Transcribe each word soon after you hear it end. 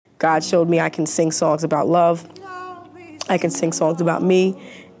God showed me I can sing songs about love. I can sing songs about me,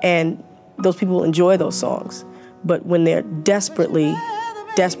 and those people enjoy those songs. But when they're desperately,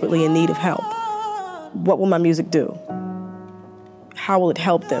 desperately in need of help, what will my music do? How will it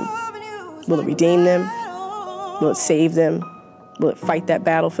help them? Will it redeem them? Will it save them? Will it fight that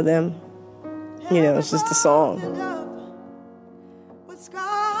battle for them? You know, it's just a song.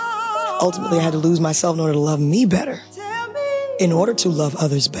 Ultimately, I had to lose myself in order to love me better, in order to love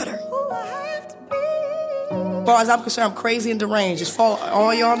others better. As far as I'm concerned, I'm crazy and deranged. Just for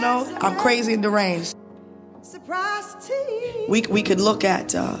all y'all know, I'm crazy and deranged. We could look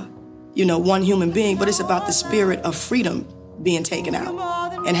at, one human being, but it's about the spirit of freedom being taken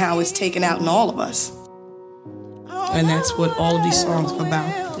out and how it's taken out in all of us. And that's what all of these songs are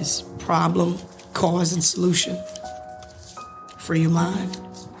about, is problem, cause, and solution. Free your mind.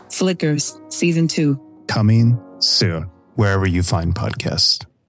 Flickers, Season 2. Coming soon, wherever you find podcasts.